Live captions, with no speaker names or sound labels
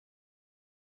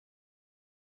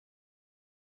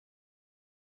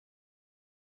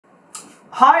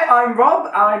Hi, I'm Rob.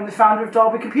 I'm the founder of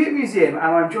Derby Computer Museum, and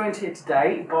I'm joined here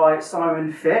today by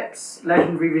Simon Phipps,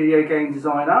 legendary video game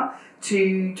designer,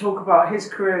 to talk about his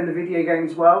career in the video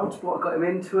games world, what got him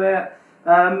into it,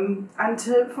 and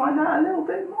to find out a little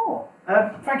bit more.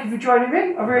 Thank you for joining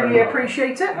me. I really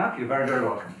appreciate it. No, you're very, very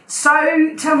welcome.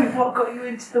 So, tell me, what got you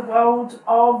into the world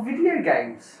of video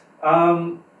games?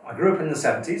 I grew up in the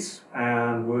 70s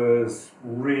and was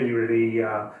really,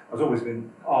 I was always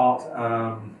been art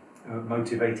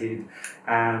motivated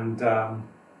and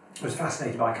was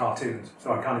fascinated by cartoons.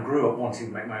 So I kind of grew up wanting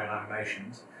to make my own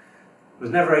animations.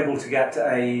 Was never able to get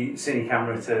a cine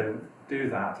camera to do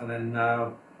that, and then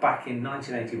back in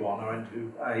 1981 I went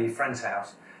to a friend's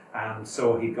house and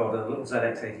saw he'd got a little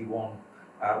ZX81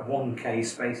 1K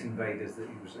Space Invaders that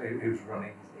he was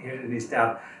running. And his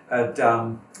dad had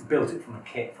built it from a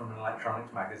kit from an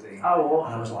electronics magazine. Oh, awesome.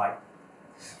 And I was like,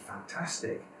 this is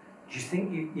fantastic. Do you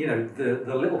think you know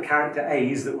the little character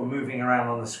A's that were moving around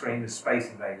on the screen as Space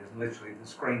Invaders, and literally the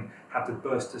screen had to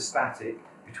burst to static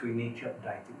between each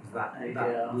update. It was that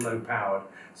low powered.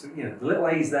 So the little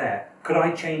A's there. Could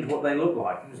I change what they look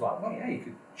like? And he was like, well, yeah, you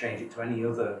could change it to any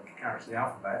other character of the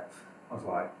alphabet. I was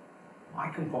like, I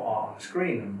can put art on the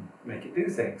screen and make it do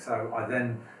things. So I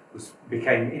then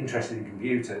became interested in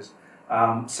computers,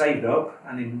 saved up,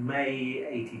 and in May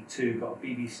 '82 got a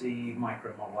BBC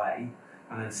Micro Model A,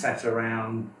 and then set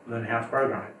around learning how to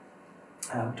program it.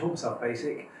 Taught myself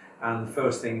BASIC, and the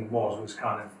first thing was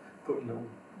kind of putting little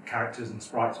characters and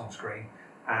sprites on screen,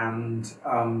 and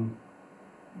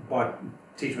by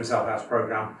teaching myself how to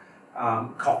program,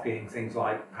 copying things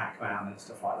like Pac-Man and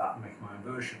stuff like that and making my own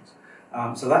versions.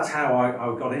 So that's how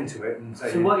I got into it. And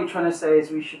so what you're trying to say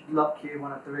is we should lock you in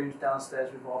one of the rooms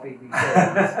downstairs with our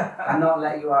BBCs and not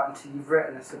let you out until you've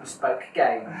written a bespoke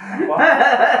game. Well,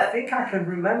 I think I can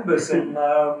remember some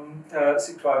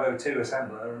 6502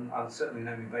 assembler, and I certainly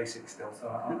know me BASIC still, so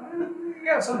I'll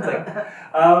get something.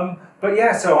 But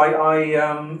yeah, so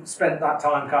I spent that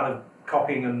time kind of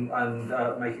copying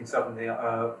and making stuff in the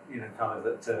kind of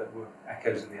that were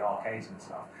echoes of the arcades and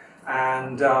stuff.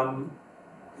 And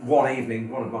one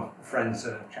evening, one of my friends,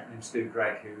 a chap named Stu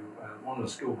Gregg, who one of the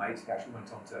schoolmates, he actually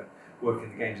went on to work in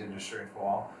the games industry for a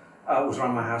while, was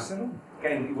around my house and said, "Oh,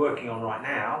 game that you're working on right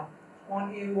now, why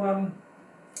don't you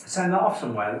send that off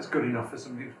somewhere that's good enough for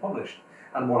somebody to publish?"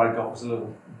 And what I got was a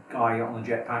little guy on a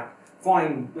jetpack,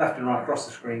 flying left and right across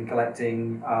the screen,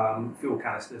 collecting fuel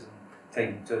canisters and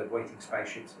taking them to waiting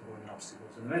spaceships, avoiding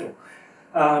obstacles in the middle.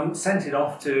 Sent it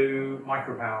off to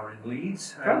Micropower in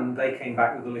Leeds, and they came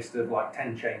back with a list of like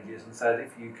 10 changes and said,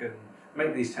 if you can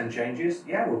make these 10 changes,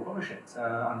 yeah, we'll publish it.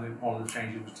 And one of the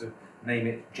changes was to name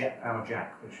it Jet Power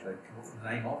Jack, which they came up with the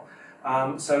name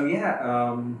of. So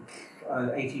yeah,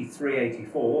 83,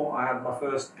 84, I had my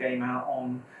first game out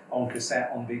on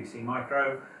cassette on BBC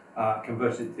Micro,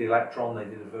 converted it to the Electron. They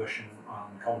did a version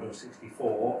on Commodore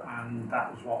 64, and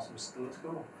that was whilst I was still at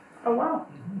school. Oh wow,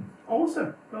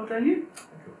 awesome, well done you.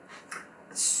 Thank you.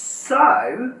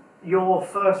 So, your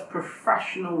first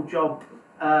professional job,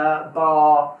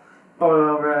 bar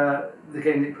the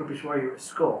game that you published while you were at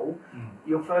school,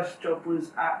 your first job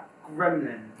was at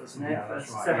Gremlin, wasn't it? Yeah,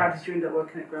 that's right. So how did you end up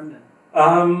working at Gremlin?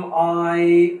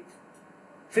 I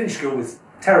finished school with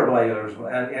terrible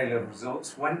A-level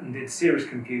results, went and did serious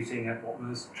computing at what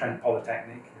was Trent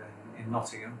Polytechnic in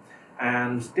Nottingham,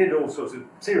 and did all sorts of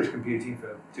serious computing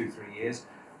for 2-3 years.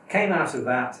 Came out of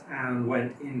that and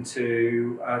went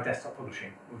into desktop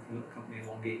publishing, working at a company in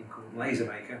Long Eaton called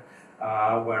Lasermaker,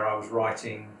 where I was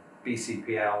writing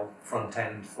BCPL front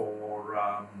end for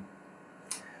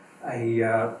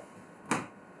a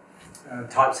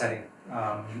typesetting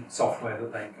software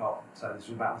that they got. So this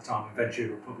was about the time when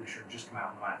Ventura Publisher had just come out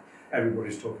on the Mac. Everybody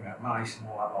was talking about mice and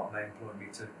all that lot, and they employed me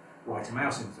to write a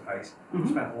mouse interface.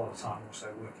 Spent a lot of time also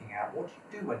working out what do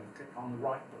you do when you click on the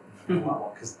right button and all that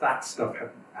lot, because that stuff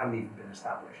hadn't even been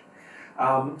established.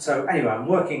 So anyway, I'm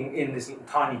working in this little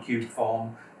tiny cube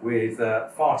farm with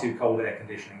far too cold air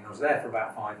conditioning. I was there for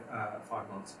about five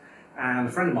months, and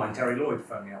a friend of mine, Terry Lloyd,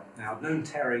 phoned me up. Now, I've known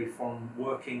Terry from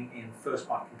working in First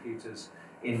Byte Computers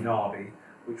in Derby,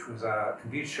 which was a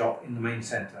computer shop in the main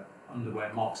centre, under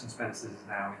where Marks and Spencer's is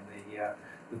now in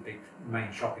the big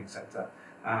main shopping centre.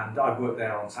 And I'd worked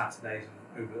there on Saturdays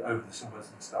and over the summers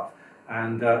and stuff.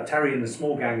 And Terry and the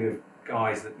small gang of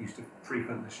guys that used to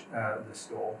frequent the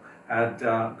store had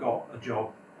got a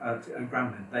job at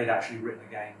Gremlin. They'd actually written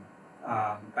a game,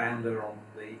 Bounder, on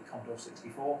the Commodore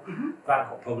 64. That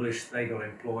got published, they got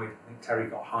employed. I think Terry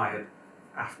got hired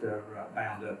after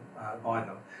Bounder by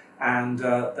them. And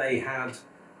they had,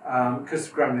 because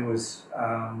Gremlin was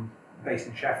based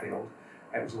in Sheffield,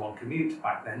 it was a long commute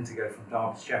back then to go from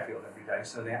Derby to Sheffield every day.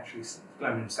 So they actually,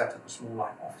 Gremlin set up a small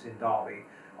office in Derby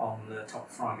on the top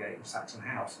of Frygate in Saxon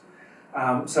House.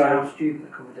 Student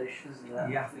accommodation, isn't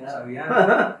it? Yeah, I think so.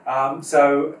 Yeah.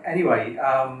 So anyway,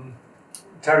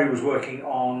 Terry was working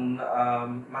on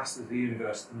Masters of the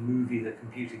Universe, the movie, the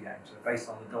computer game, so based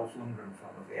on the Dolph Lundgren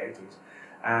film of the 80s.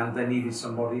 And they needed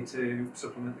somebody to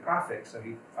supplement the graphics, so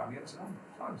he found me up and said,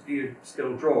 "Oh, do you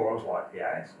still draw?" I was like,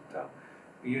 "Yeah."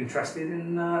 Are you interested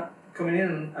in coming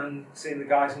in and seeing the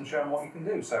guys and showing what you can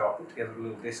do? So I put together a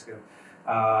little disc of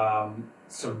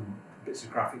some bits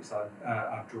of graphics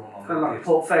I've drawn on. Kind of like a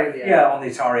portfolio. Yeah, on the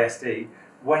Atari SD.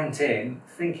 Went in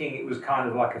thinking it was kind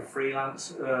of like a freelance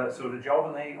sort of job,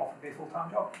 and they offered me a full-time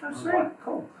job. Oh, sweet. Like,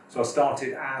 cool. So I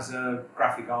started as a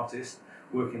graphic artist,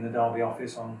 working in the Derby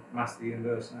office on Master of the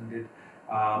Universe, and did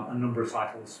a number of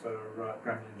titles for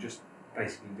Gremlin, just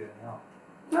basically doing the art.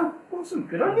 Oh, awesome.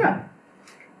 Good on you.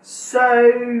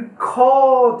 So,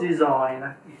 core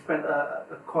design, you spent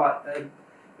quite a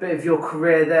bit of your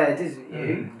career there, didn't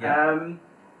you? Yeah.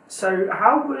 So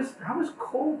how was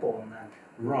core born then?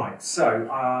 Right,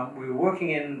 so we were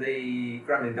working in the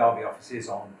Gremlin Derby offices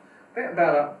on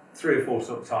about 3 or 4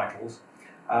 sort of titles,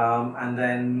 and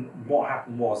then what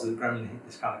happened was that Gremlin hit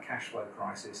this kind of cash flow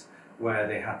crisis where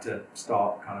they had to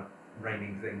start kind of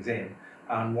reining things in.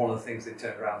 And one of the things they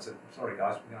turned around and said, "Sorry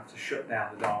guys, we're going to have to shut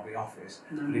down the Derby office.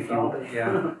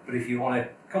 But if you want to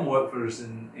come work for us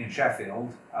in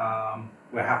Sheffield,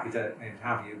 we're happy to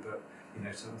have you, but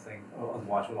sort of thing.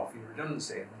 Otherwise, we'll offer you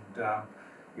redundancy." And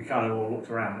we kind of all looked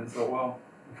around and thought, well,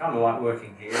 we kind of like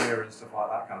working here and stuff like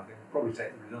that kind of thing. We'll probably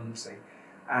take the redundancy.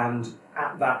 And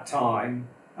at that time,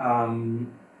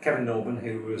 Kevin Norban,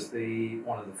 who was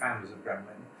one of the founders of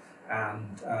Gremlin,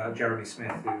 and Jeremy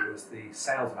Smith, who was the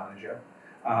sales manager,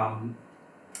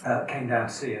 came down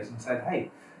to see us and said,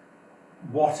 "Hey,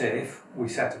 what if we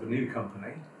set up a new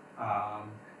company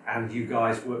and you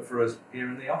guys work for us here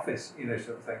in the office,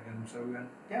 sort of thing?" And so we went,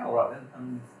 "Yeah, all right then,"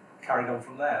 and carried on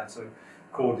from there. So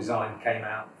core design came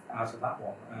out of that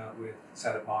one,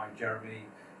 set up by Jeremy,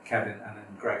 Kevin, and then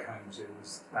Greg Holmes, who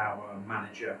was our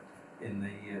manager in the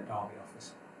Derby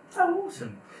office. Oh,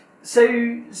 awesome.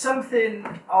 So something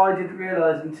I didn't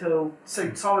realise until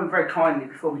Simon very kindly,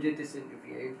 before we did this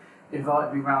interview,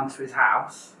 invited me round to his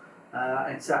house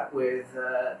and sat with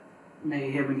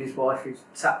me, him and his wife, who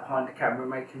sat behind the camera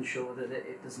making sure that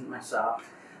it doesn't mess up.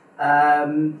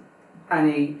 And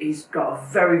he's got a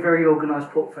very, very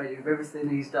organised portfolio of everything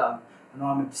he's done, and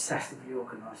I'm obsessively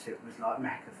organised. It was like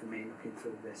Mecca for me looking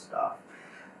through this stuff.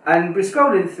 And we're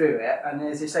scrolling through it, and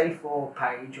there's this A4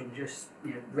 page on just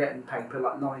written paper,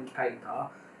 like lined paper,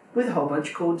 with a whole bunch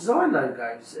of core design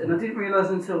logos. And I didn't realise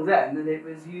until then that it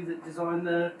was you that designed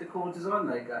the core design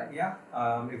logo. Yeah,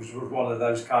 it was one of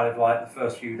those kind of like the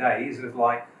first few days of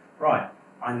like, right,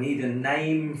 I need a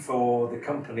name for the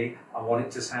company. I want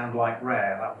it to sound like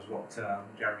Rare. That was what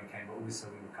Jeremy came up with, so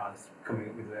we were kind of coming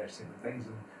up with various different things.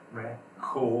 And Rare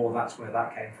Core, that's where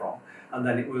that came from. And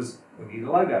then it was, we need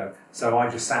a logo. So I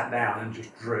just sat down and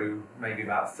just drew maybe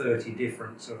about 30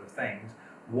 different sort of things,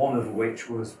 one of which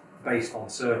was based on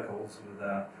circles with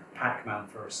a Pac-Man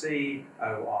for a C,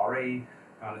 O-R-E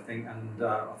kind of thing. And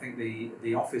I think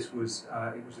the office was,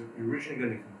 it was originally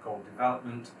going to be called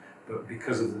Development, but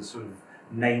because of the sort of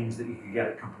names that you could get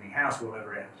at Company House or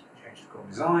whatever, it changed to called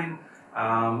Design.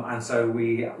 And so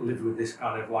we lived with this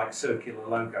kind of like circular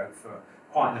logo for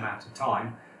quite an amount of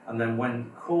time. And then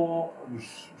when Core,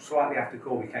 slightly after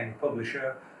Core became a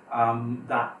publisher,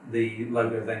 the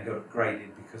logo then got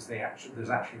upgraded because there's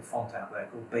actually a font out there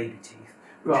called Baby Teeth,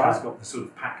 which has got the sort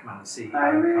of Pac-Man CEO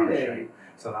kind of shape.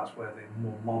 So that's where the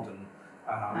more modern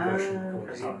version of Core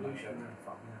Design logo came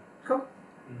from. Yeah. Cool.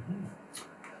 Mm-hmm.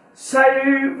 So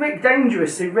Rick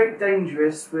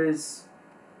Dangerous was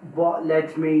what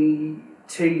led me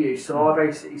to you. So I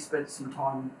basically spent some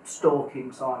time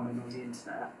stalking Simon on the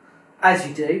internet, as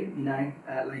you do,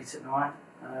 late at night.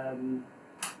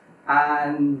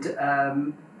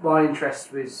 My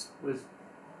interest was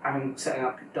setting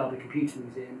up Derby Computer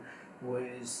Museum,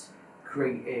 was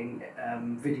creating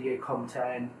video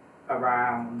content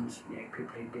around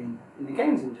people who'd been in the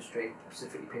games industry,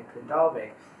 specifically people in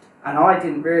Derby. And I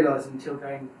didn't realise until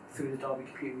going through the Derby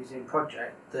Computer Museum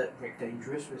project that Rick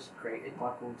Dangerous was created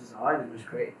by Core Design and was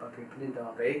created by people in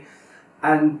Derby.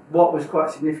 And what was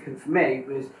quite significant for me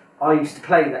was I used to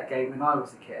play that game when I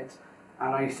was a kid,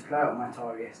 and I used to play it on my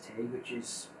Atari ST, which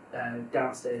is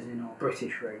downstairs in our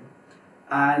British room.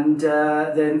 And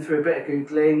then through a bit of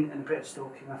Googling and a bit of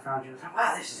stalking, I found you. I was like,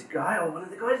 wow, this is a guy, or one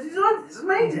of the guys who designed it. It's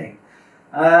amazing.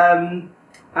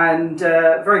 And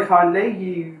very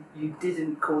kindly, you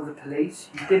didn't call the police,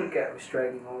 you didn't get a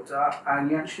restraining order, and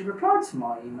you actually replied to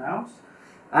my emails.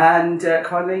 And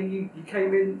kindly, you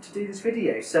came in to do this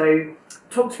video. So,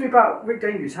 talk to me about Rick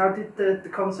Dangerous. How did the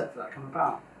concept for that come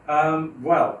about?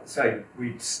 Well, so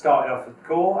we started off at the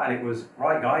core, and it was,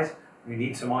 right guys, we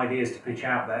need some ideas to pitch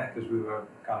out there, because we were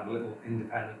kind of a little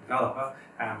independent developer,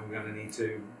 and we were going to need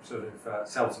to sort of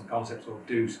sell some concepts or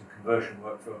do some conversion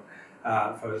work for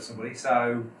somebody.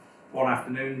 So one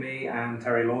afternoon, me and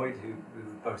Terry Lloyd, who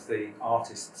were both the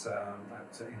artists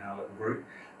in our little group,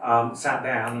 sat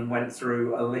down and went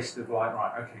through a list of like,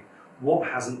 right, okay, what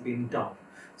hasn't been done?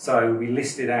 So we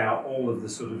listed out all of the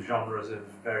sort of genres of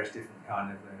various different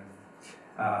kind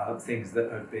of things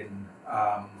that had been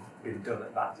done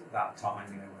at that time,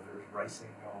 you know, whether it was racing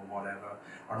or whatever.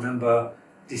 I remember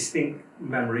distinct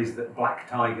memories that Black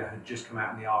Tiger had just come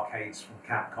out in the arcades from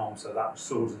Capcom, so that was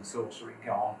Swords and Sorcery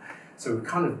gone. So we're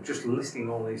kind of just listing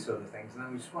all these sort of things, and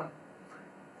then we just went,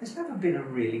 there's never been a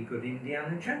really good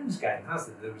Indiana Jones game, has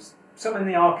there? There was some in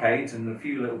the arcades and a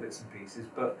few little bits and pieces,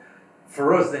 but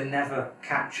for us, they never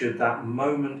captured that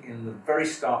moment in the very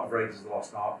start of Raiders of the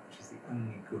Lost Ark, which is the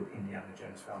only good Indiana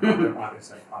Jones film. I don't like to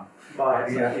say fun.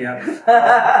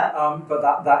 But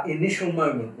that initial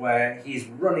moment where he's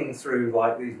running through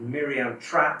like these myriad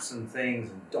traps and things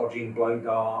and dodging blow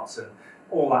darts and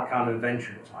all that kind of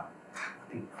adventure, it's like, that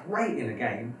would be great in a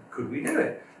game. Could we do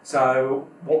it? So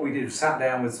what we did was sat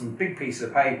down with some big piece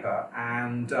of paper,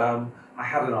 and I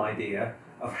had an idea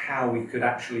of how we could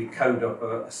actually code up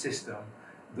a system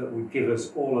that would give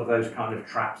us all of those kind of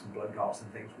traps and blow darts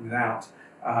and things without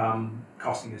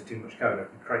costing us too much code. I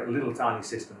could create a little tiny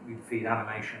system that we'd feed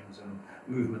animations and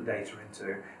movement data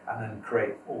into, and then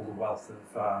create all the wealth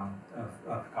of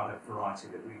kind of variety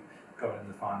that we got in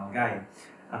the final game.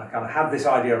 And I kind of had this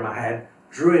idea in my head,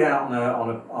 drew it out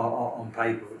on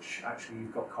paper, which actually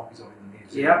you've got copies of in the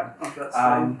museum. Yeah, I've got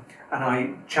some. And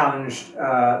I challenged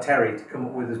Terry to come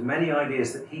up with as many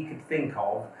ideas that he could think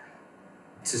of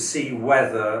to see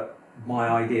whether my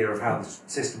idea of how the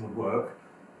system would work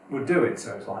would do it.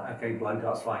 So it's like, okay, blow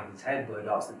darts flying at his head, blow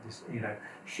darts that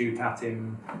shoot at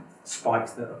him,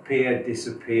 spikes that appear,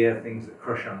 disappear, things that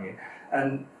crush on you.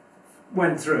 And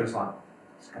went through, it's like,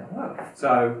 it's going to work.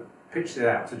 So pitched it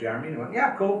out to Jeremy, and he went,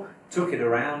 yeah, cool. Took it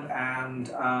around, and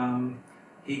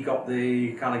he got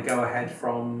the kind of go-ahead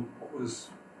from what was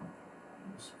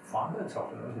Firebird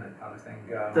software, wasn't it, kind of thing.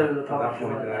 At that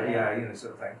point,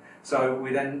 sort of thing. So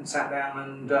we then sat down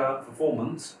and for 4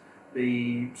 months,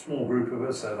 the small group of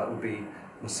us, so that would be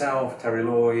myself, Terry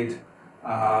Lloyd,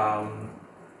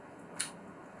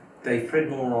 Dave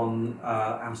Pridmore on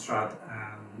Amstrad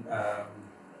and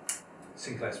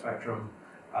Sinclair Spectrum,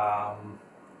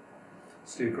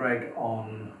 Stu Gregg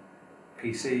on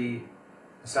PC,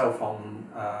 myself on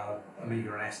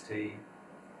Amiga and ST,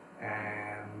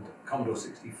 and Commodore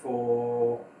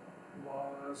 64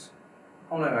 was,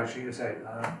 oh no, actually, you say,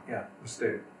 it was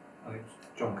Stu. I think it was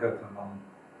John Kirkland on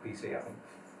PC, I think.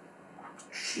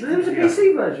 There was a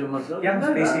PC version, was there? Yeah,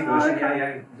 there was a PC version,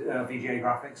 VGA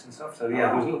graphics and stuff. So yeah,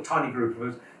 there was a little tiny group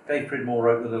of us. Dave Pridmore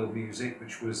wrote the little music,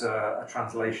 which was a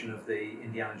translation of the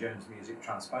Indiana Jones music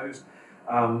transposed.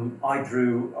 I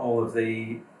drew all of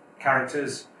the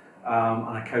characters,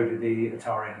 and I coded the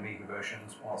Atari and Amiga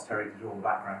versions, whilst Terry did all the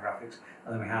background graphics.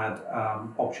 And then we had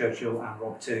Bob Churchill and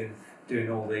Rob Toon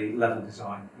doing all the level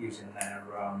design using their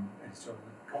editor on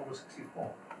the Commodore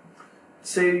 64.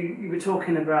 So you were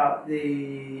talking about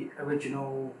the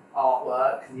original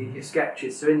artwork, your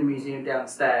sketches. So in the museum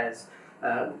downstairs,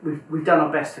 we've done our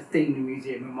best to theme the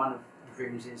museum, and one of the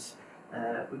rooms is,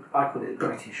 I call it the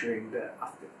British room, but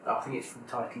I think its full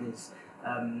title is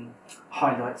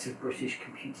Highlights of British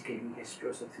Computer Gaming History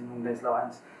or something along those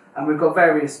lines. And we've got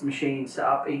various machines set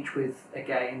up, each with a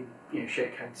game,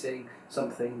 showcasing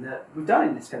something that we've done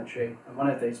in this country. And one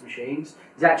of those machines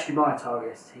is actually my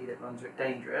Atari ST that runs Rick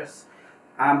Dangerous.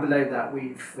 And below that,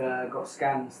 we've got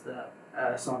scans that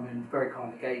Simon very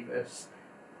kindly gave us,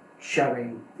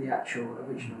 showing the actual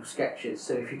original sketches.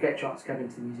 So if you get a chance to come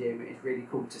into the museum, it is really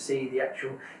cool to see the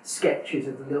actual sketches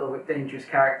of the little Rick Dangerous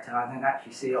character, and then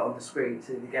actually see it on the screen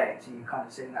through the game. So you're kind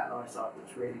of seeing that life cycle.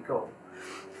 It's really cool.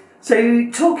 So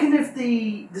talking of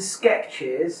the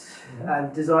sketches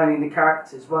and designing the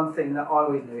characters, one thing that I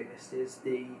always noticed is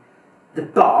the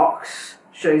box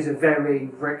shows a very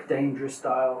Rick Dangerous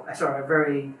style, a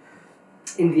very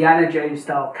Indiana Jones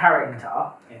style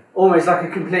character, almost like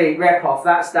a complete rip-off.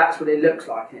 That's what it looks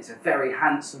like, and it's a very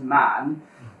handsome man.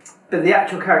 But the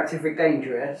actual character of Rick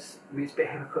Dangerous, I mean, it's a bit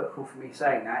hypocritical for me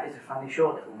saying that, is a funny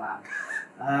short little man.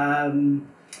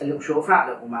 a little short, fat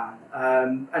little man,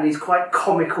 and he's quite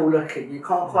comical looking. You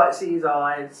can't quite see his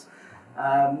eyes.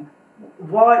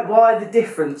 Why the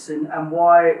difference, and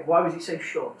why was he so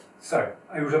short? So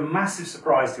it was a massive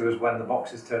surprise to us when the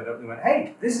boxes turned up and we went,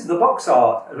 "Hey, this is the box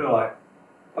art," and we were like,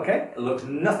 "Okay, it looks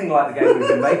nothing like the game we've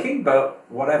been making, but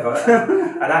whatever."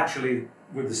 And actually,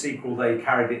 with the sequel, they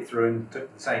carried it through and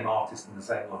took the same artist and the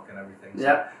same look and everything.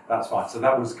 So that's fine. So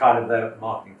that was kind of their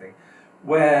marketing thing.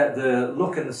 Where the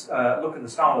look and the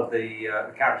style of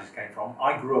the characters came from,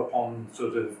 I grew up on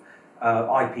sort of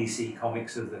IPC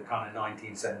comics of the kind of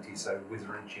 1970s, so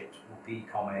Whizzer and Chips, Whoopee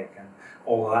comic, and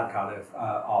all of that kind of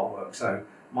artwork. So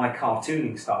my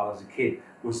cartooning style as a kid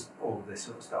was all of this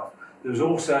sort of stuff. There was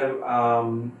also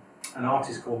an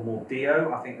artist called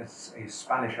Mordillo, I think that's a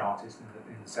Spanish artist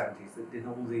in the 70s, that did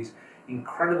all these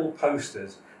incredible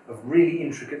posters of really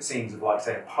intricate scenes of, like,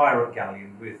 say, a pirate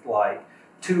galleon with like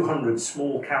 200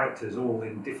 small characters all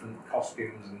in different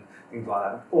costumes and things like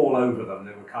that, all over them.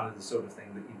 They were kind of the sort of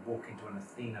thing that you'd walk into an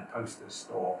Athena poster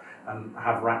store and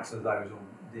have racks of those, or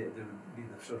the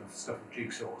sort of stuff of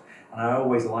jigsaws. And I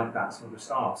always liked that sort of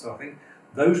style. So I think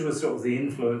those were sort of the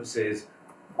influences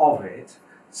of it.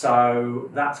 So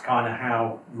that's kind of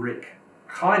how Rick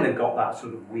kind of got that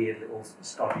sort of weird little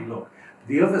stodgy look.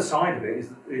 The other side of it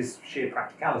is sheer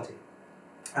practicality.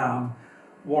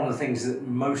 One of the things that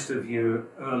most of your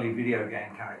early video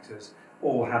game characters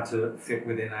all had to fit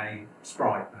within a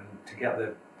sprite, and to get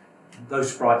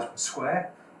those sprites were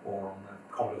square, or on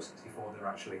the Commodore 64 they're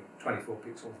actually 24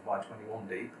 pixels by 21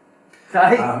 deep.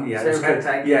 Yeah,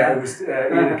 it was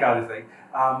the kind of thing.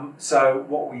 So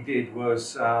what we did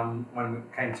was, when we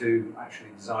came to actually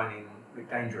designing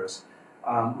Rick Dangerous,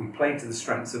 we played to the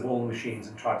strengths of all the machines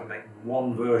and tried to make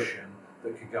one version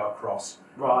that could go across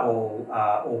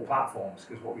all platforms,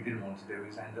 because what we didn't want to do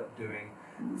is end up doing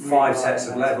 5 sets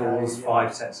of levels,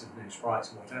 5 sets of new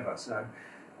sprites, or whatever. So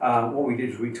what we did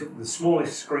is we took the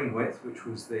smallest screen width, which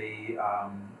was the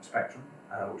Spectrum,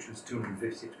 which was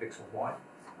 256 pixels wide.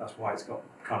 That's why it's got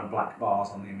kind of black bars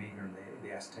on the Amiga and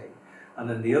the ST. And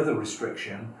then the other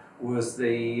restriction was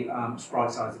the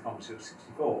sprite size of the Commodore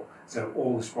 64. So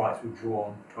all the sprites were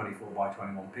drawn 24 by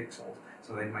 21 pixels.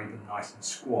 So they made them nice and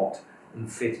squat and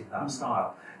fitted that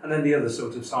style. And then the other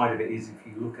sort of side of it is, if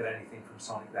you look at anything from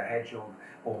Sonic the Hedgehog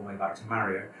all the way back to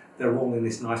Mario, they're all in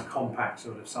this nice compact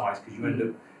sort of size, because you end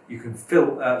up, you can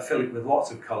fill it with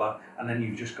lots of colour, and then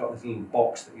you've just got this little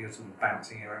box that you're sort of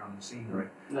bouncing around the scenery.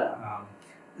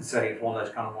 Say it's one of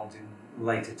those kind of ones in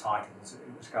later titles.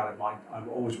 It was kind of I've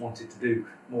always wanted to do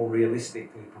more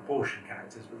realistically proportioned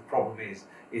characters, but the problem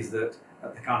is that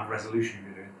at the kind of resolution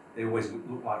you're doing, they always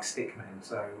look like stick men.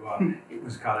 So it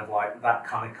was kind of like that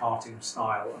kind of cartoon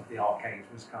style of the arcades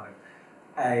was kind of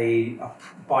a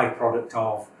byproduct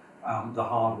of the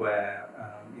hardware,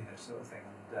 sort of thing,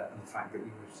 and the fact that you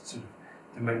were sort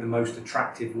of, to make the most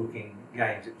attractive looking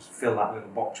games, it was fill that little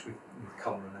box with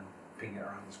colour and then ping it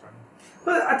around the screen.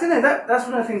 But I don't know, that's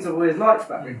one of the things I've always liked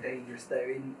about Rick Dangerous, though,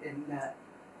 in that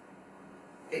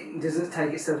it doesn't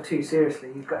take itself too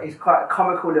seriously. He's quite a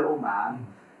comical little man,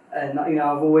 and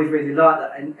I've always really liked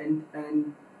that. And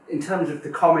in terms of the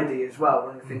comedy as well,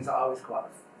 one of the things that I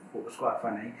thought was quite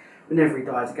funny, whenever he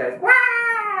dies, he goes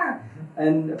 "Wah!"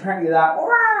 And apparently that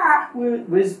 "Wah!"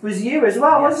 was you as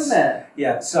well, wasn't it?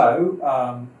 Yeah.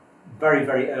 So very,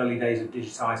 very early days of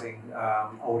digitising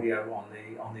audio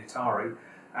on the Atari.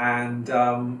 And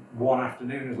one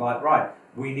afternoon it was like, right,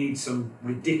 we need some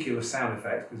ridiculous sound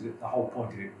effects, because the whole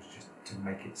point of it was just to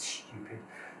make it stupid.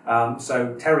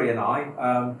 So Terry and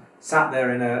I sat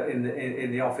there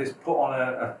in the office, put on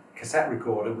a cassette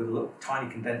recorder with a little tiny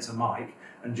condenser mic,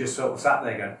 and just sort of sat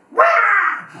there going "Wah!"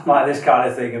 like this kind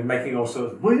of thing, and making all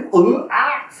sorts of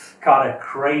kind of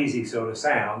crazy sort of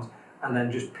sounds, and then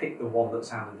just pick the one that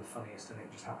sounded the funniest, and it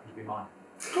just happened to be mine.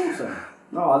 Awesome.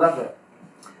 No, I love it.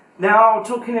 Now,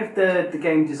 talking of the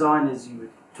game designers you were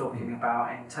talking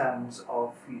about in terms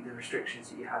of the restrictions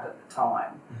that you had at the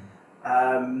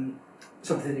time,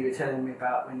 something you were telling me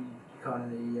about when you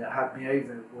kind of had me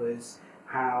over was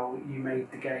how you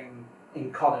made the game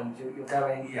in columns. You're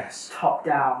going top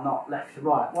down, not left to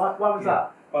right. Why was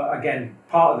that? Well, again,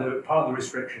 part of the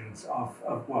restrictions of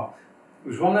it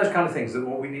was one of those kind of things that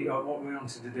what we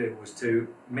wanted to do was to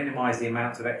minimise the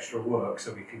amount of extra work,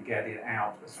 so we could get it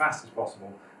out as fast as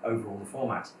possible over all the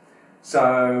formats.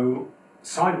 So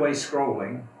sideways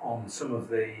scrolling on some of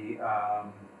the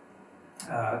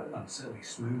and certainly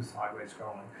smooth sideways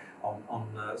scrolling on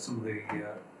some of the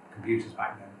computers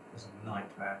back then was a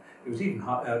nightmare. It was even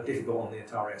difficult on the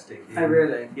Atari ST. Oh,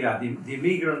 really? Yeah, the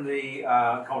Amiga and the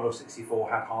Commodore 64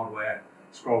 had hardware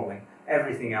scrolling,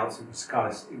 Everything else, it was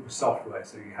software,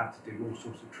 so you had to do all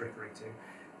sorts of trickery to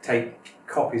take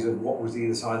copies of what was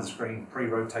either side of the screen,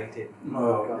 pre-rotate it.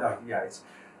 Yeah, it's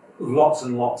lots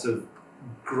and lots of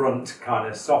grunt kind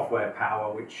of software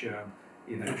power, which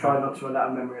And try not to run out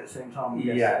of memory at the same time.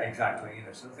 Yeah, exactly.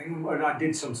 Something. And I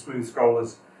did some smooth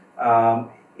scrollers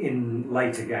in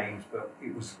later games, but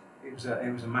it was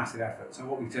a massive effort. So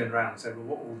what we turned around and said, well,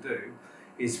 what we'll do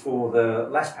is for the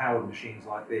less powered machines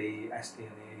like the ST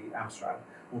and the Amstrad,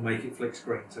 we'll make it flick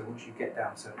screen. So once you get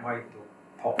down a certain way, it'll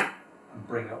pop and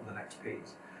bring up the next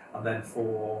piece. And then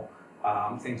for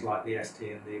things like the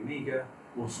ST and the Amiga,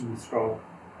 we'll smooth scroll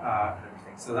and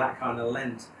everything. So that kind of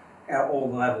lent all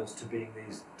the levels to being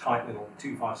these tight little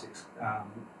 256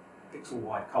 pixel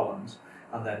wide columns,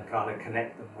 and then kind of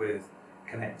connect them with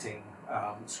connecting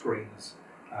screens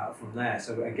from there.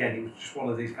 So again, it was just one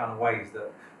of these kind of ways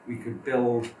that we could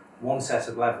build one set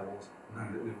of levels, know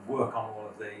that we would work on all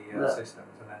of the systems,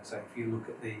 and then so if you look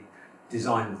at the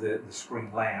design of the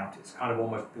screen layout, it's kind of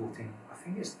almost built in, I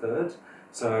think it's thirds,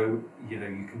 so you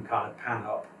can kind of pan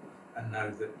up and know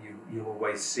that you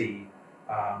always see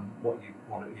what you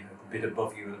want, a bit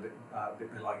above you and a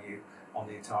bit below you on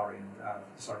the Atari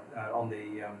and on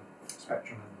the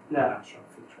Spectrum and Amstrad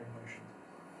fixed screen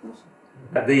versions.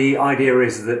 The idea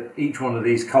is that each one of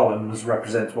these columns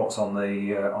represents what's on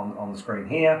the screen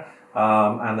here,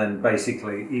 and then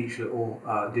basically each little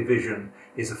division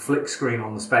is a flick screen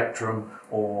on the Spectrum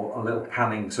or a little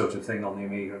panning sort of thing on the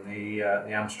Amiga and the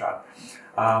Amstrad.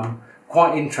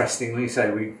 Quite interestingly,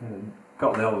 so we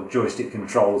got the old joystick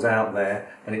controls out there,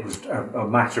 and it was a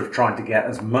matter of trying to get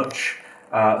as much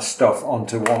stuff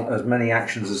onto as many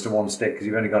actions as to one stick, because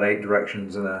you've only got 8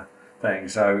 directions and a thing.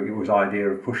 So it was the idea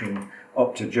of pushing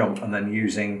up to jump and then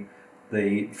using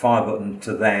the fire button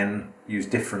to then use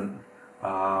different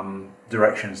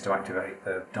directions to activate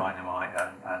the dynamite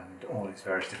and all its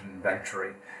various different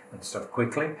inventory and stuff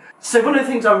quickly. So one of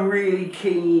the things I'm really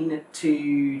keen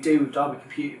to do with Derby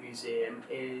Computer Museum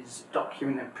is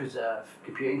document and preserve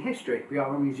computing history. We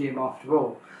are a museum after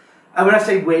all. And when I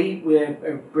say we're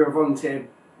a volunteer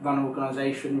run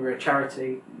organisation, we're a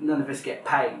charity, none of us get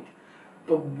paid.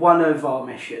 But one of our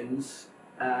missions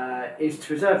is to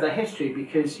preserve their history,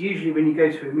 because usually when you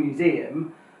go to a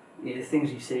museum, the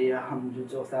things you see are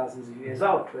hundreds or thousands of years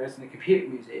old, whereas in a computer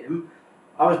museum,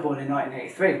 I was born in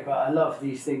 1983, but a lot of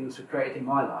these things were created in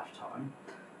my lifetime.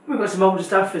 We've got some older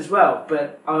stuff as well,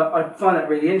 but I find that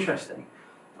really interesting.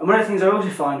 And one of the things I also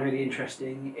find really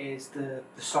interesting is the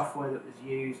software that was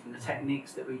used and the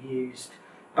techniques that were used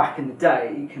back in the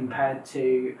day compared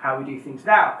to how we do things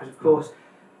now. Because of course,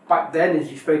 back then,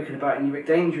 as you've spoken about in your Rick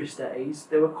Dangerous days,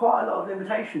 there were quite a lot of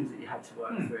limitations that you had to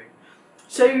work through.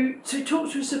 So talk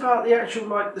to us about the actual,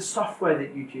 the software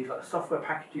that you'd use, the software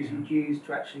packages you'd use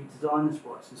to actually design the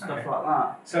sprites and stuff like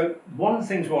that. So one of the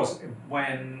things was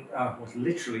when, was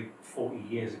literally 40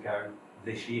 years ago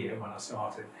this year when I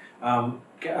started,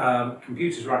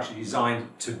 computers were actually designed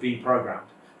to be programmed.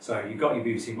 So you got your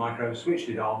BBC Micro, switched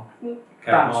it on,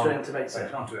 Bam, straight into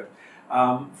basic. Onto it.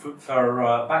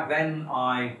 Back then,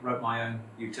 I wrote my own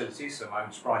utilities, so my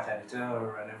own sprite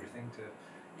editor and everything to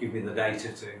give me the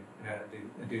data to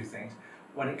do things.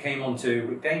 When it came on to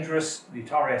Rick Dangerous, the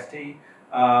Atari ST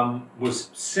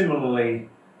was similarly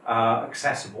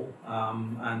accessible,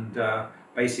 and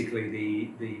basically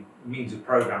the means of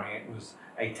programming it was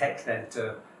a text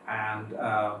editor and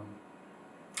an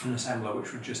assembler,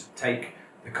 which would just take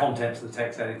the contents of the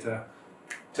text editor,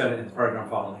 turn it into a program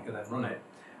file, and they could then run it.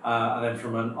 And then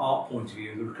from an art point of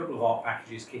view, there were a couple of art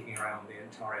packages kicking around the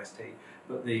Atari ST,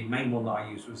 but the main one that I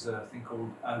used was a thing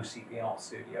called OCP Art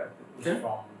Studio. It was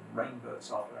from Rainbird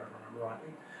Software, if I remember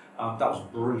rightly. That was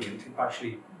brilliant. It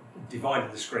actually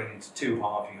divided the screen into 2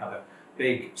 halves. You had a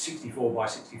big 64 by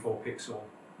 64 pixel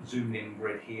zoomed in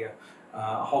grid here,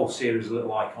 a whole series of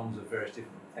little icons of various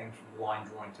different things, from line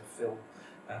drawing to fill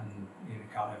and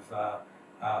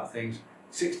things.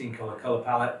 16 colour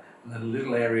palette, and then a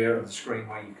little area of the screen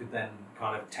where you could then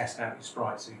kind of test out your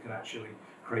sprites, so you could actually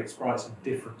create sprites of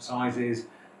different sizes,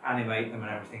 animate them and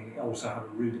everything. It also had a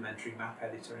rudimentary map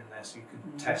editor in there, so you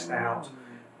could test out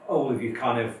all of your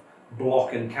kind of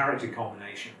block and character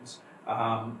combinations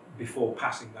before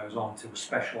passing those on to a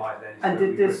specialised editor. And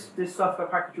did this software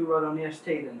package all run on the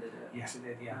ST then, did it? Yes, it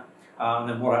did, yeah. And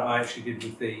then what I actually did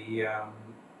with the,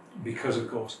 because of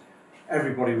course,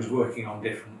 everybody was working on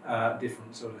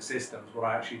different sort of systems. What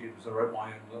I actually did was I wrote my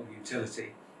own little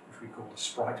utility, which we called a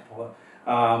sprite puller,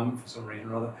 for some reason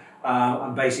or other.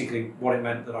 And basically what it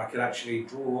meant that I could actually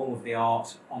draw all of the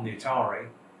art on the Atari,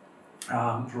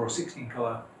 draw 16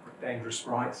 colour Dangerous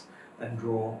sprites, then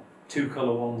draw 2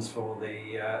 colour ones for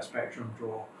the Spectrum,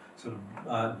 draw sort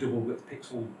of double width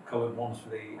pixel coloured ones for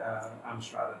the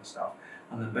Amstrad and stuff,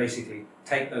 and then basically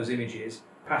take those images,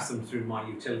 pass them through my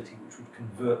utility, which would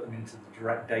convert them into the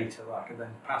direct data that I could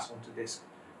then pass on to disk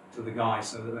to the guys,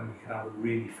 so that then we could have a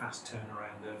really fast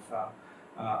turnaround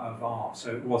of art.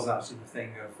 So it was that sort of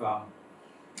thing of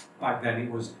back then.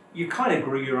 It was, you kind of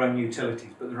grew your own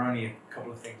utilities, but there were only a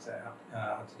couple of things that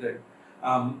I had to do.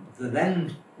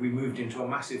 Then we moved into a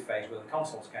massive phase where the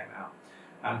consoles came out,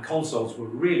 and consoles were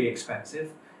really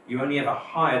expensive. You only ever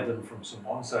hired them from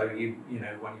someone, so you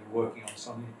know, when you were working on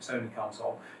some Sony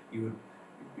console, you would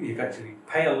effectively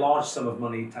pay a large sum of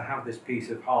money to have this piece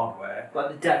of hardware. Like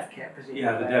the dev kit, presumably.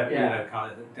 Yeah, the dev, you know,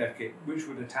 kind of the dev kit, which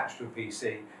would attach to a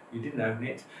PC. You didn't own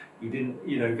it. You didn't,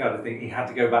 you know, kind of think you had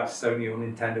to go back to Sony or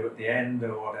Nintendo at the end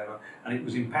or whatever, and it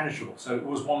was impenetrable. So it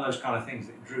was one of those kind of things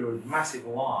that drew a massive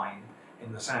line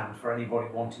in the sand for anybody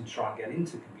wanting to try and get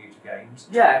into computer games.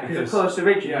 Yeah, because of course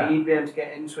originally you'd be able to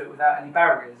get into it without any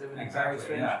barriers.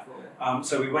 Exactly. Yeah.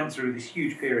 So we went through this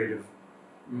huge period of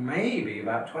maybe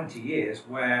about 20 years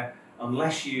where,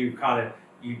 unless you kind of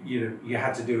you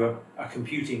had to do a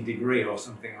computing degree or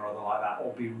something or other like that,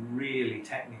 or be really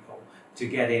technical to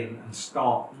get in and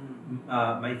start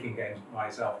making games by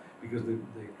yourself, because the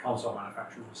console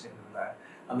manufacturers were sitting there.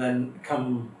 And then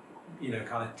come, you know,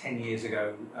 kind of 10 years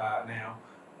ago now,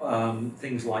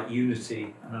 things like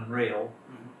Unity and Unreal,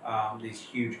 these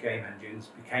huge game engines,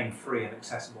 became free and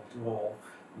accessible to all.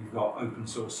 We've got open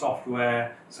source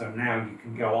software, so now you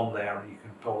can go on there and you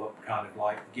can pull up kind of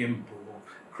like GIMP or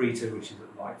Krita, which is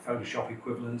like Photoshop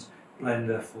equivalent,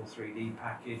 Blender full 3D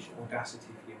package, Audacity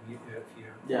for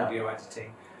your audio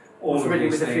editing. All of really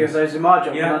these with things. a few of those in my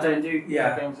job, Yeah. and I don't do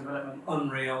Yeah. games development.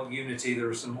 Unreal, Unity, there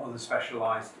are some other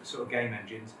specialised sort of game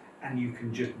engines, and you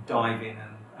can just dive in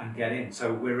and get in.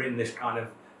 So we're in this kind of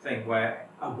thing where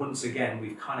once again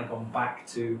we've kind of gone back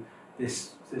to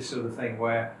this sort of thing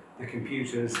where the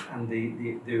computers and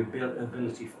the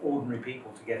ability for ordinary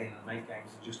people to get in and make games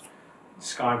has just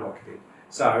skyrocketed.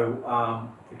 So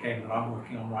the game that I'm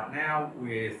working on right now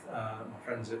with my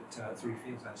friends at Three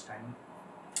Fields Entertainment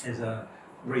is a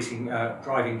racing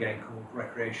driving game called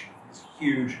Recreation. It's a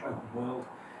huge open world.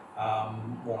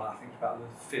 One, I think, about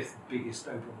the 5th biggest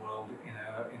open world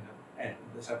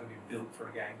that's ever been built for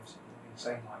a game, something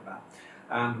insane like that.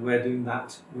 And we're doing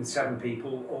that with 7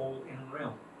 people, all in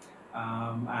Unreal.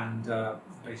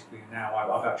 Basically now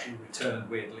I've actually returned,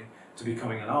 weirdly, to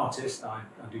becoming an artist. I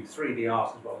do 3D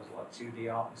art as well as like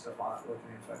 2D art and stuff like that, working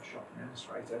in Photoshop and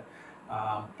Illustrator,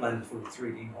 Blender full of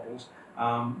 3D models.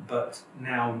 But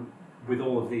now with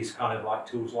all of these kind of like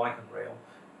tools like Unreal,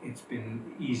 it's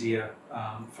been easier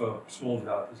for small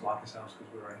developers like ourselves,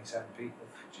 because we're only 7 people,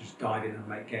 to just dive in and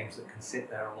make games that can sit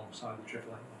there alongside the AAA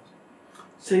ones.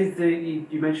 So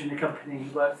you mentioned the company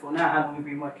you work for now. How long have you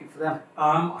been working for them?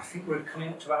 I think we're coming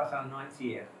up to about our 9th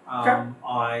year.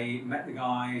 I met the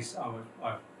guys.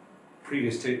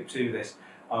 Previous to this,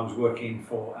 I was working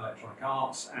for Electronic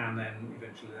Arts, and then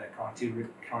eventually their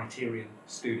Criterion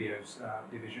Studios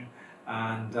division.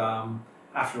 And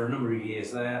after a number of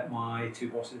years there, my 2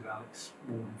 bosses, Alex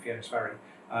Ward and Fiona Sperry,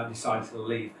 decided to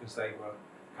leave because they were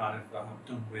kind of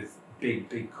done with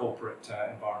big corporate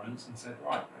environments, and said,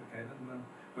 right, okay, then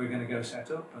we're going to go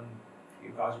set up, and if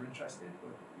you guys are interested, we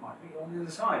might be on the other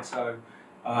side. So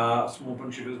a small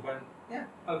bunch of us went, yeah,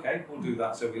 okay, we'll do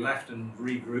that. So we left and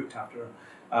regrouped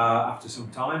after some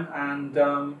time,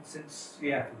 and since, for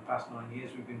the past 9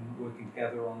 years, we've been working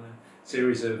together on a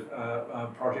series of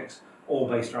projects, all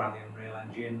based around the Unreal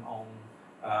Engine,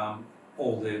 on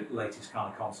all the latest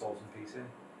kind of consoles and PC.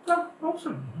 Oh,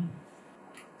 awesome. Mm-hmm.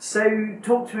 So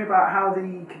talk to me about how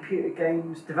the computer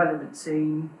games development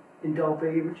scene in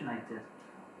Derby originated.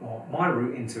 Well, my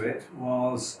route into it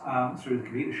was through the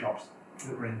computer shops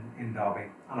that were in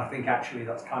Derby, and I think actually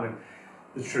that's kind of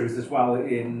the truth as well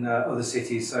in other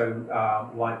cities.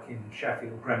 So like in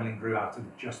Sheffield, Gremlin grew out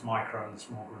of Just Micro and the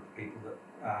small group of people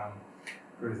that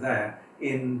grew there.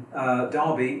 In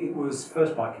Derby, it was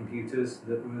First Byte Computers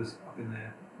that was up in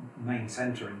their main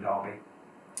centre in Derby.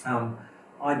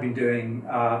 I'd been doing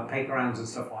paper rounds and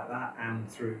stuff like that, and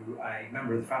through a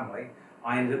member of the family,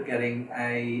 I ended up getting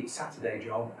a Saturday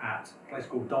job at a place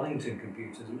called Donington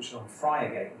Computers, which is on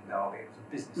Friargate in Derby. It was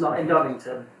a business. Not in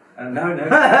Donington. No.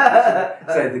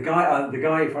 So the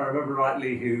guy, if I remember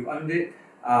rightly, who owned it,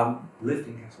 lived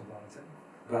in Castle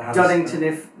Donington. Donington,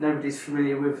 if nobody's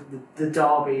familiar with the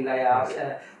Derby layout,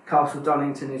 yes. Castle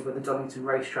Donington is where the Donington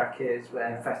racetrack is,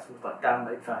 where festivals like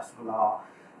Download Festival are.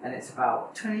 And it's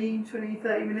about 30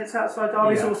 minutes outside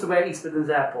Derby. It's also where East Midlands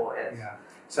Airport is. Yeah.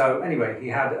 So anyway, he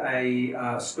had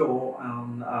a store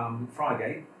on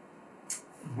Friargate,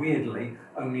 weirdly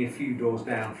only a few doors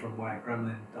down from where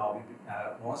Gremlin Derby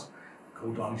was,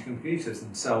 called Donington Computers,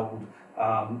 and sold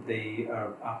the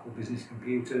Apple business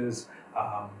computers,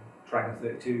 Dragon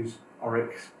 32s,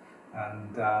 Oryx,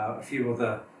 and a few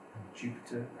other,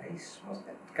 Jupiter Ace, wasn't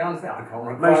it? Kind of thing. I can't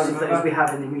remember. Most of those we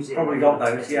have in the museum. Probably got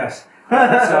those, yes.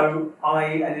 So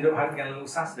I ended up having to get a little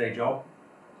Saturday job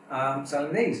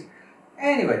selling these.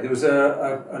 Anyway, there was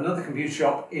another computer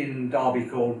shop in Derby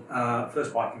called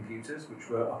First Byte Computers, which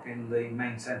were up in the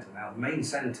main centre. Now, the main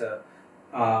centre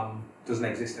doesn't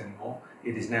exist anymore.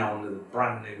 It is now under the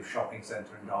brand new shopping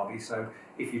centre in Derby. So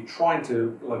if you're trying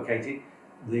to locate it,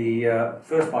 the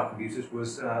First Byte Computers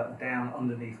was down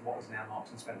underneath what is now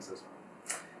Marks and Spencer's.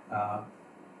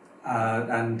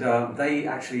 They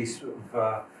actually sort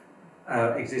of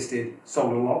existed,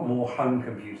 sold a lot more home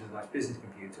computers, like business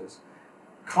computers.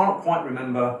 Can't quite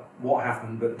remember what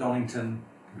happened, but Donington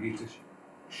Computers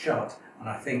shut, and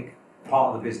I think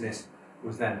part of the business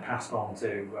was then passed on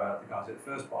to the guys at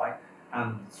First Byte,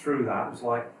 and through that it was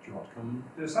like, do you want to come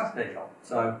do a Saturday job?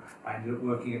 So I ended up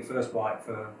working at First Byte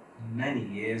for many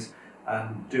years,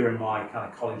 and during my kind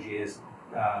of college years,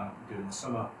 during the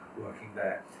summer, working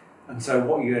there. And so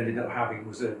what you ended up having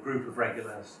was a group of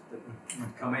regulars that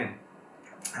would come in,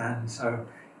 and so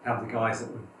you have the guys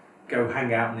that would go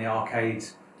hang out in the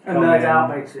arcades. And nerd out,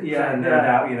 basically. Yeah, nerd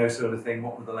out, you know, sort of thing.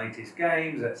 What were the latest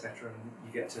games, etc. And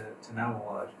you get to know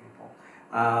all those people.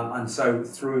 And so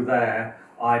through there,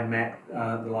 I met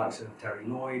the likes of Terry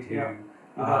Lloyd, who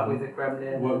worked with the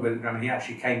Gremlin. Worked with the Gremlin. He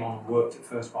actually came on and worked at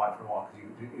First Byte for a while,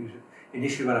 because he was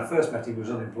initially, when I first met him, he was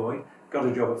unemployed. Got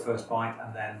a job at First Byte,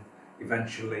 and then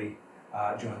eventually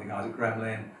joined the guys at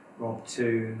Gremlin. Rob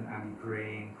Toon, Andy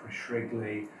Green, Chris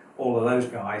Shrigley. All of those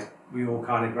guys, we all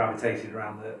kind of gravitated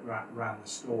around the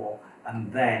store,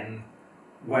 and then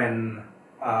when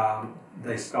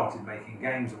they started making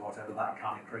games or whatever, that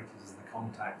kind of created us the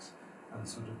contacts and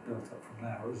sort of built up from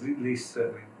there. Or at least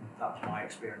certainly that was my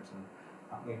experience, and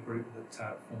that little group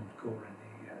that formed core in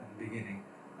the beginning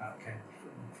came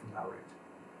from that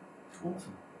route.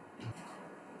 Awesome.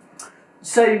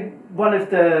 So one of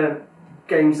the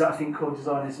games that I think Core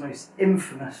Design is most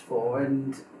infamous for,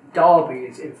 and Derby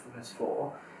is infamous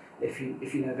for, if you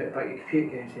know a bit about your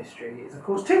computer games history, is of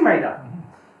course Tomb Raider.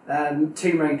 Mm-hmm.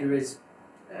 Tomb Raider is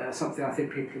something I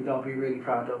think people in Derby are really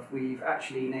proud of. We've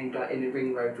actually named our inner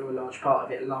ring road, or a large part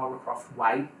of it, Lara Croft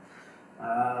Way.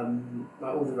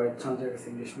 Like all the road signs,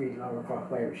 everything just read Lara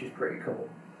Croft Way, which is pretty cool.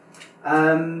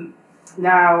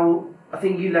 Now, I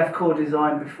think you left Core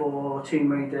Design before Tomb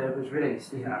Raider was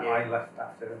released, didn't you? I left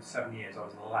after 7 years. I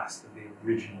was the last of the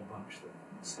original bunch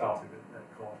that started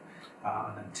at Core.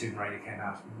 And then Tomb Raider came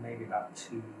out maybe about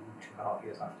two and a half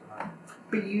years after that.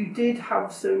 But you did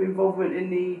have some involvement in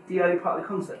the early part of the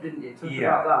concept, didn't you? Talk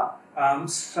about that.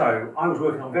 So I was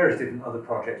working on various different other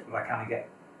projects, but I kind of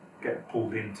get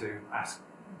pulled in to ask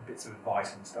bits of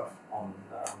advice and stuff on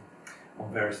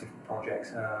various different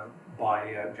projects by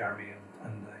Jeremy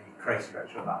and the creative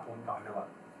director at that point, Guy Miller.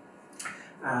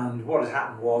 And what had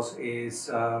happened is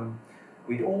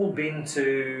we'd all been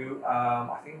to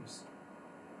I think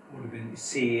it would have been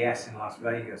CES in Las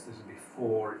Vegas. This was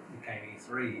before it became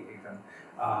E3 even.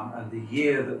 And the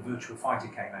year that Virtua Fighter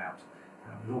came out,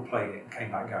 we all played it and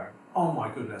came back going, oh my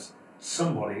goodness,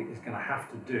 somebody is going to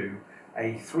have to do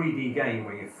a 3D game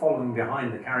where you're following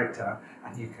behind the character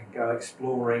and you can go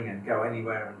exploring and go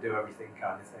anywhere and do everything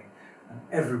kind of thing. And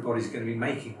everybody's going to be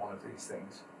making one of these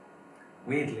things.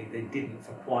 Weirdly, they didn't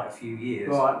for quite a few years,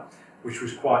 right. Which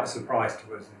was quite a surprise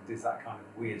to us. It is that kind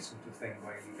of weird sort of thing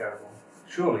where you go, well,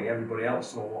 surely everybody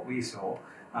else saw what we saw,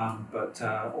 but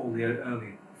all the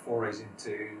early forays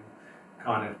into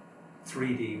kind of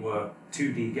 3D were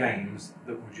 2D games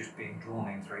that were just being drawn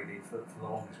in 3D for the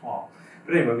longest while.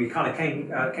 But anyway, we kind of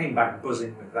came back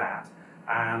buzzing with that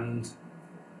and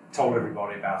told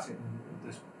everybody about it. And at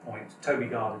this point, Toby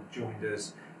Gard had joined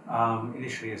us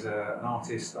initially as an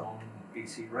artist on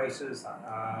BC Racers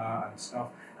and stuff,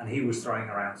 and he was throwing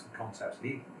around some concepts.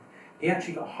 And he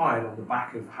actually got hired on the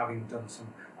back of having done some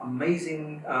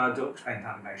amazing deluxe paint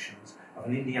animations of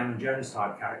an Indiana Jones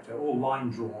type character, all line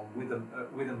drawn with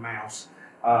a mouse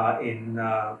in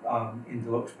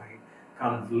deluxe paint,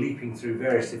 kind of leaping through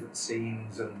various different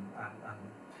scenes and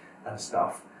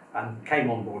stuff, and came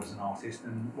on board as an artist.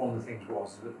 And one of the things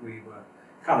was that we were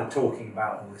kind of talking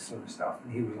about all this sort of stuff,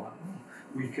 and he was like,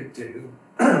 we could do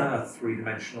a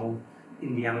three-dimensional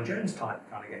Indiana Jones type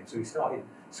kind of game. So we started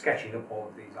sketching up all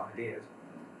of these ideas.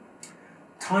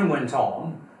 Time went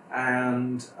on,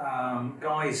 and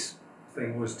Guy's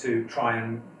thing was to try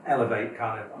and elevate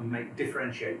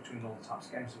differentiate between all the types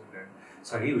of games that we're doing.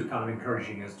 So he was kind of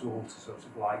encouraging us to all to sort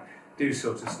of like do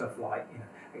sort of stuff like,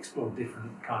 explore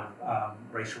different kind of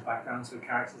racial backgrounds of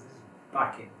characters. This is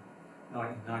back in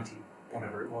 1990,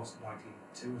 whatever it was,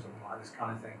 92 or something like this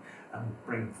kind of thing, and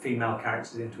bring female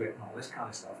characters into it and all this kind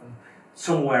of stuff. And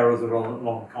somewhere or other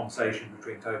along the conversation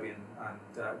between Toby and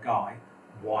Guy,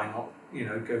 why not,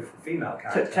 go for female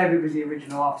characters? Toby was the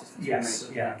original artist for Yes,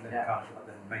 Toby, yeah, kind of like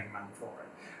the main man for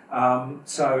it.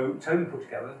 So Toby put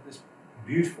together this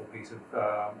beautiful piece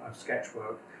of sketch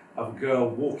work of a girl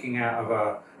walking out of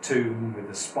a tomb with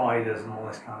the spiders and all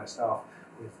this kind of stuff,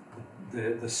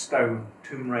 with the stone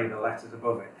Tomb Raider letters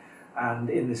above it, and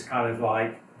in this kind of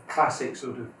like classic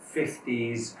sort of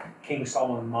 50s King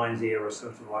Solomon Mines era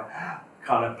sort of like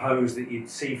kind of pose that you'd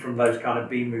see from those kind of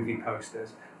B-movie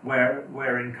posters,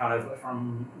 wearing kind of, if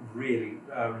I'm really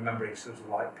remembering, sort of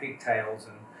like pigtails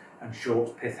and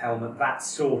shorts, pith helmet, that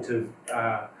sort of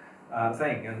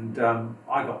thing. And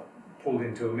I got pulled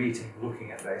into a meeting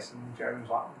looking at this, and Jeremy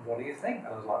was like, "What do you think?" And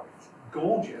I was like, "It's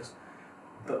gorgeous,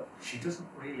 but she doesn't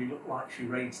really look like she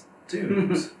raids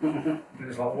tombs." He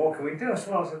was like, "What can we do?"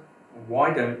 So I said,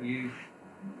 "Why don't you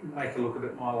make a look a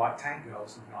bit more like Tank Girl or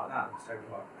something like that?" And so he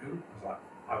was like, "Who?" I was like,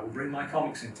 "I will bring my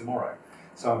comics in tomorrow."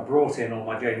 So I brought in all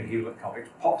my Jamie Hewlett comics,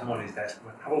 popped them on his desk, and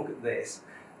went, "Have a look at this."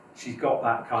 She's got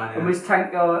that kind of... And was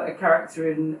Tank Girl a character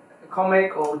in a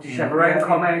comic, or did she have her own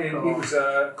comic? It was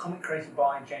a comic created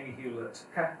by Jamie Hewlett,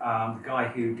 okay. The guy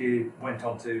who went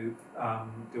on to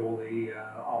do all the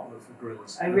artwork for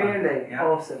Gorillas. Oh, really? Yeah.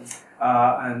 Awesome.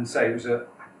 And so it was I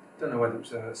don't know whether it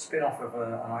was a spin-off of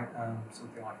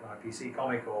something like an IPC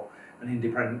comic or an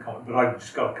independent comic, but I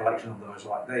just got a collection of them. I was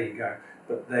like, there you go.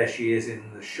 But there she is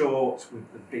in the shorts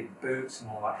with the big boots and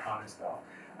all that kind of stuff.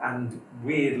 And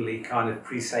weirdly kind of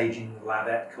presaging the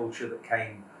ladette culture that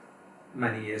came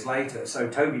many years later. So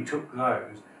Toby took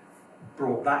those,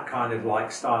 brought that kind of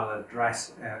like style of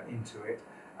dress into it,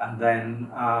 and then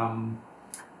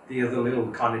the other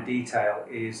little kind of detail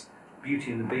is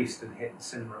Beauty and the Beast had hit the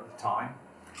cinema at the time.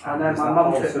 I know, my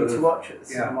mum took me to watch it at the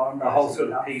cinema. A whole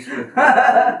sort of piece with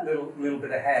a little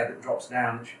bit of hair that drops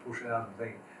down that she pushes out of the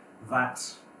thing.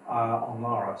 That's on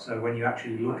Lara. So when you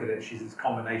actually look at it, she's this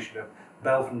combination of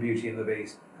Belle from Beauty and the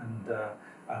Beast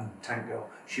and Tank Girl.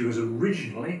 She was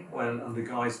originally, when under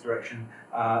Guy's direction,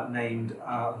 named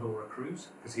Laura Cruz,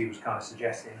 because he was kind of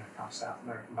suggesting a kind of South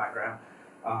American background.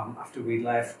 After we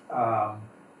left,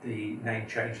 the name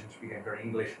changed and she became very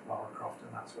English, Lara Croft,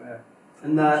 and that's where.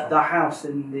 And the house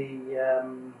in the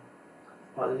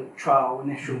trial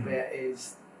initial bit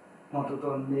is modelled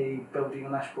on the building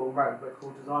on Ashbourne Road where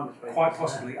Core Design was based. Quite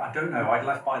possibly, I don't know. I'd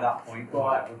left by that point, or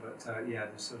right. whatever, but yeah,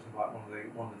 there's sort of like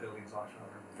one of the buildings I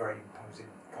remember, very imposing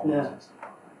columns and stuff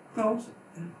like that. Oh, awesome.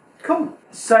 Cool.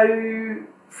 So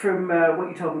from what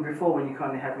you told me before when you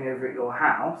kindly had me over at your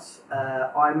house,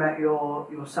 I met your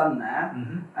son there,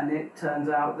 and it turns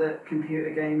out that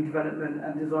computer game development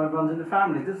and design runs in the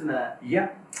family, doesn't it? Yeah,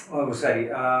 well, I will say,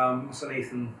 my son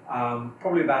Ethan,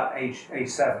 probably about age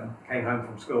 7, came home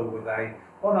from school with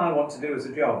what do I want to do as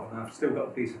a job? And I've still got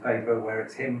a piece of paper where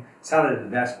it's him sat at a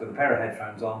desk with a pair of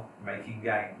headphones on, making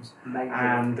games. Amazing.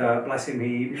 And bless him,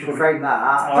 You should frame that.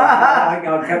 I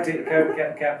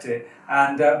kept it.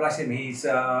 And bless him, he's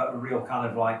a real kind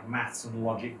of like maths and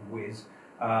logic whiz.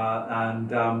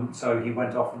 So he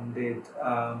went off and did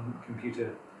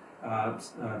computer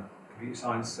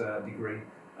science degree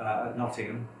at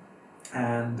Nottingham.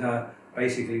 And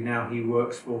basically now he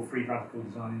works for Free Radical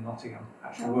Design in Nottingham,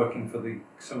 actually working for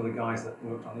some of the guys that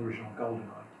worked on the original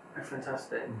GoldenEye. Oh,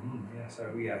 fantastic. Yeah,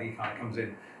 so yeah, he kind of comes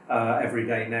in every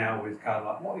day now with kind of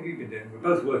like, what have you been doing? We're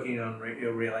both working on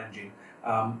Unreal Engine.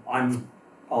 I'm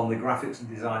on the graphics and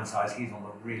design side, he's on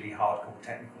the really hardcore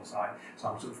technical side. So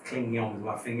I'm sort of clinging on with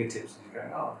my fingertips. He's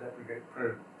going, oh, deprecate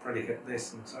predicate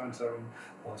this and so and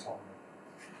all this lot.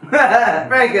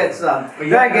 Very good, son.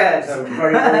 Very good. So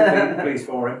very pleased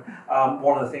for him.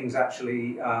 One of the things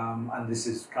actually, and this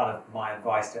is kind of my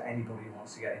advice to anybody who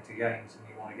wants to get into games and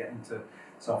you want to get into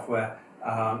software,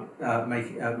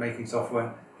 making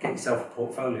software, get yourself a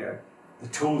portfolio. The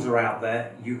tools are out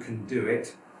there, you can do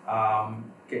it.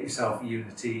 Get yourself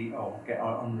Unity or get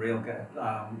Unreal, get it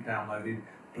downloaded,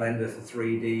 Blender for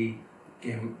 3D,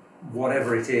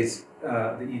 whatever it is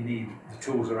that you need, the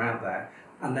tools are out there.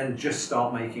 And then just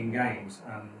start making games.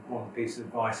 And one of the pieces of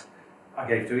advice I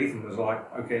gave to Ethan was like,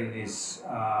 okay, in his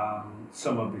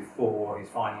summer before his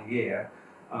final year,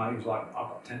 he was like, I've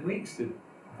got 10 weeks to,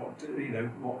 what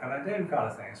can I do, kind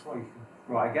of thing. So, well, you can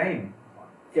write a game.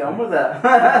 Get on with it.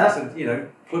 So,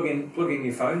 plug in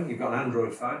your phone. You've got an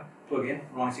Android phone. Plug in,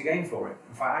 write a game for it.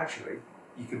 In fact, actually,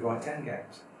 you could write 10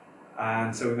 games.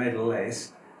 And so we made a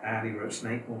list, and he wrote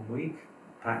Snake one week,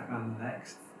 Pac-Man the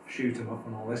next, shoot 'em up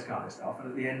and all this kind of stuff. And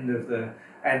at the end of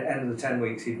the 10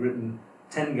 weeks, he'd written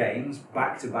 10 games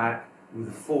back to back with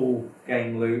a full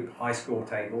game loop, high score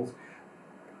tables.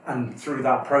 And through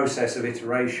that process of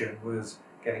iteration was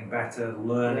getting better,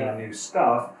 learning new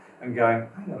stuff, and going,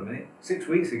 hang on a minute, 6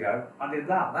 weeks ago I did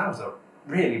that. That was a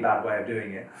really bad way of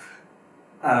doing it,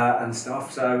 and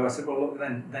stuff. So I said, well, look,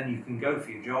 then you can go for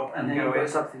your job and and then go you've in got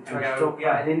something to and actually go, talk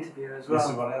about in an interview as with well.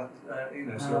 somebody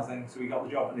else, sort of thing. So we got the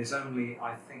job, and it's only,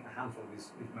 I think, a handful of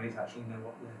his mates actually know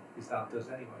what his dad does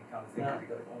anyway, kind of thing, because he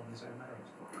got it all on his own merits.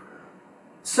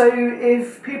 So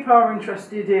if people are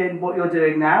interested in what you're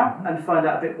doing now and find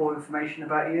out a bit more information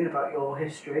about you and about your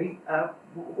history,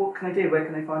 what can they do? Where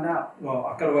can they find out? Well,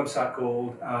 I've got a website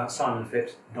called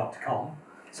simonphipps.com.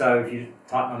 So if you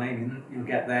type my name in, you'll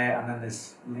get there, and then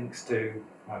there's links to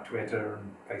my Twitter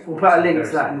and Facebook. We'll put a link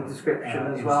to that in the description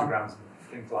as well. Instagrams and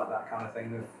things like that kind of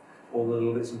thing, of all the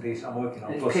little bits and pieces I'm working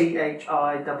on. It's PHIPPS.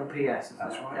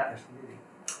 That's right. Yeah. Yes, indeed.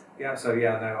 Yeah, so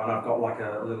yeah, no, and I've got like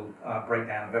a little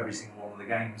breakdown of every single one of the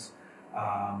games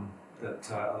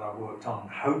that I worked on.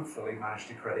 Hopefully managed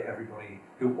to credit everybody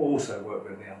who also worked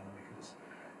with me on them, because it's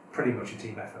pretty much a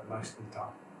team effort most of the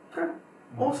time. Okay.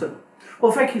 Awesome.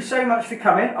 Well, thank you so much for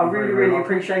coming. I really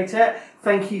appreciate it.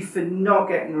 Thank you for not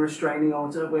getting a restraining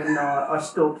order when I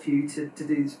stalked you to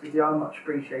do this video. I much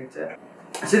appreciate it.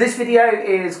 So this video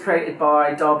is created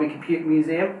by Derby Computer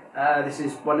Museum. This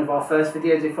is one of our first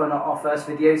videos, if not our first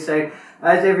video. So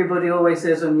as everybody always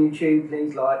says on YouTube,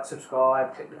 please like,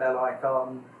 subscribe, click the bell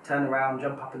icon, turn around,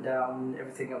 jump up and down,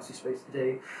 everything else you're supposed to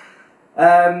do.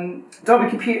 Derby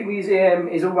Computer Museum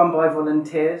is all run by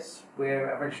volunteers. We're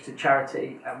a registered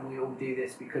charity, and we all do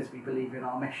this because we believe in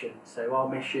our mission. So our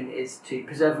mission is to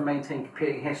preserve and maintain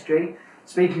computing history.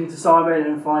 Speaking to Simon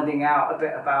and finding out a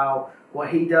bit about what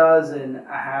he does and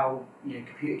how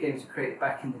computer games were created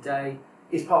back in the day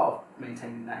is part of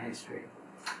maintaining that history.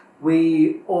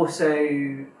 We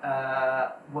also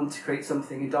want to create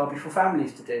something in Derby for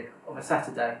families to do on a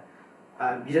Saturday.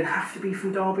 You don't have to be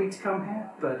from Derby to come here,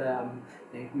 but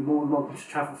you're more than welcome to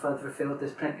travel further afield.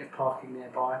 There's plenty of parking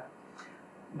nearby.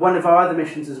 One of our other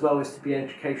missions as well is to be an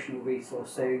educational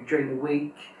resource. So during the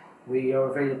week, we are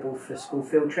available for school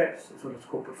field trips as well as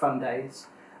corporate fun days.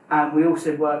 And we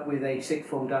also work with a sixth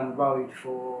form down the road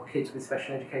for kids with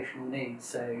special educational needs,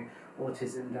 so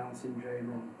autism, Down syndrome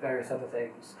and various other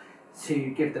things, to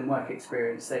give them work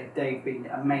experience. They've been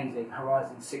amazing.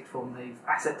 Horizon sixth form, they've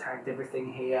asset tagged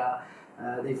everything here.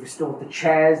 They've restored the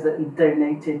chairs that we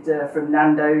donated from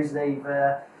Nando's.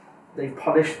 They've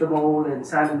polished them all and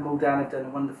sanded them all down. They've done a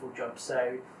wonderful job.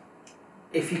 So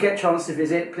if you get a chance to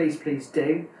visit, please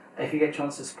do. If you get a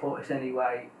chance to support us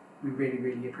anyway, we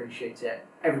really appreciate it.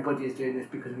 Everybody is doing this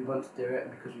because we want to do it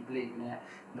and because we believe in it,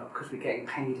 not because we're getting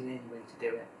paid in any way to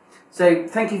do it. So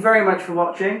thank you very much for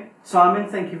watching. Simon,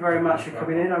 thank you very much for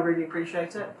coming in. I really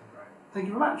appreciate it. Thank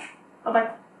you very much.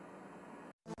 Bye-bye.